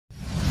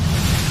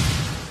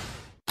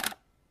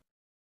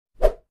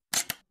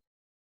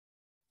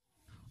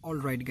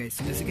All right guys,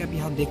 जैसे कि आप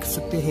यहाँ देख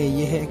सकते हैं,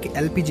 ये है एक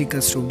LPG का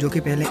स्टोव जो कि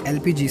पहले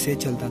LPG से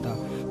चलता था।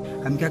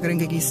 हम क्या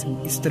करेंगे कि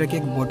इस तरह की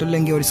एक बोतल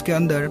लेंगे और इसके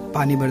अंदर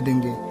पानी भर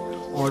देंगे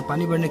और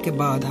पानी भरने के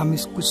बाद हम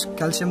इस कुछ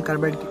कैल्शियम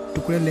कार्बाइड के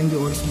टुकड़े लेंगे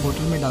और इस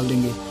बोतल में डाल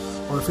देंगे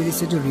और फिर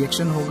इससे जो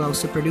रिएक्शन होगा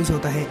उससे प्रोड्यूस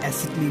होता है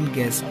एसिटिलीन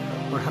गैस।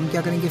 और हम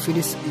क्या करेंगे, फिर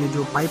ये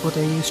जो पाइप होता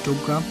है ये स्टोव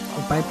का,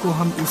 और पाइप को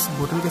हम इस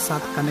बोतल के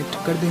साथ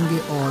कनेक्ट कर देंगे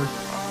और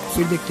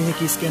फिर देखते हैं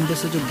कि इसके अंदर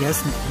से जो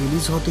गैस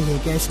रिलीज होती है,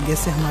 क्या इस गैस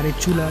से हमारे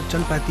चूल्हा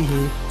चल पाती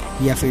है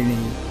या फिर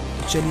नहीं।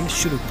 तो चलिए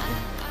शुरू करते हैं।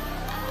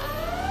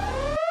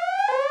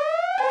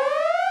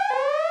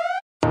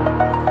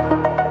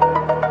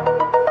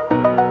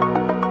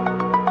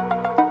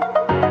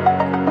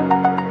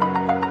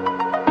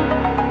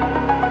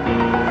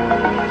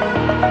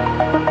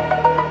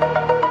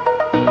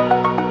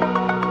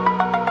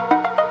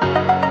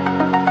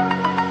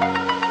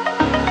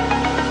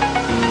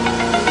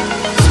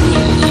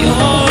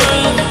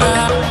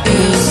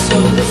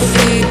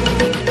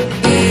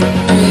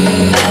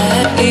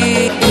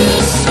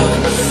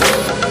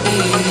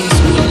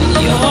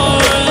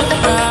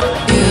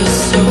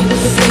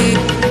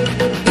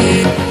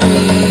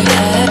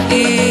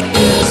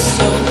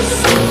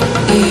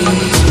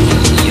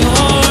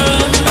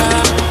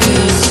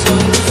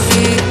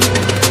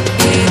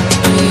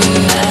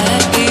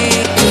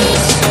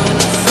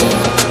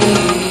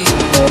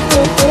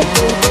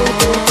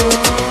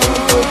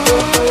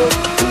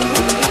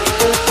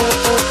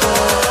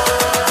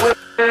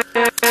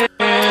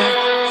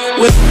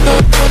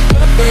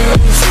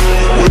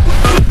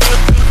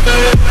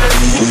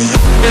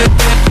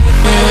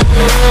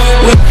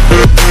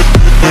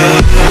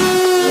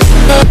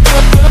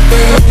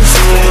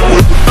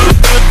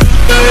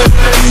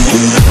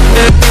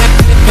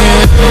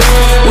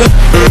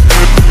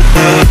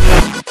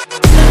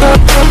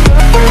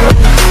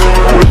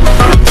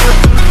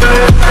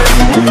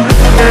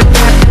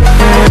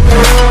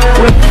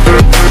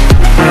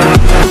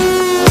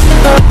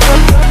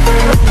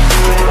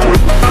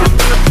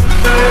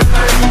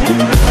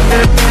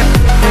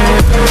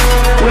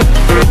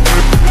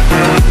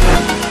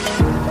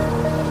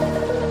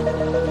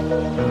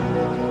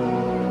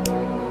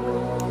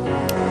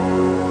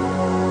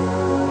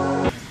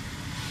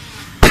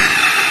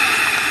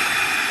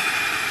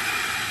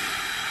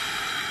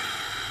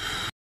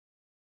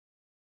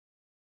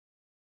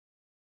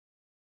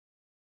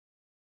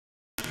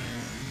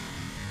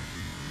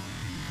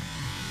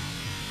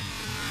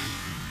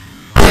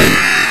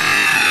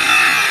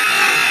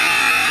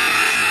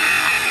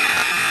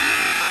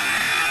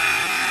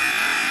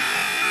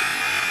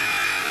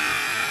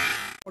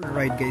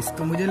 राइट गाइस,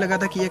 तो मुझे लगा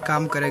था कि ये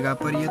काम करेगा,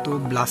 पर ये तो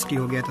ब्लास्ट ही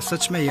हो गया था।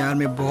 सच में यार,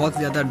 मैं बहुत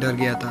ज़्यादा डर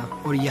गया था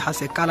और यहाँ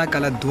से काला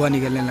काला धुआं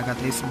निकलने लगा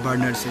था इस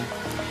बर्नर से।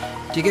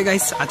 ठीक है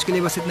गाइस, आज के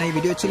लिए बस इतना ही।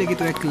 वीडियो अच्छी लगी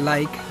तो एक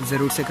लाइक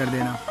ज़रूर से कर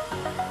देना।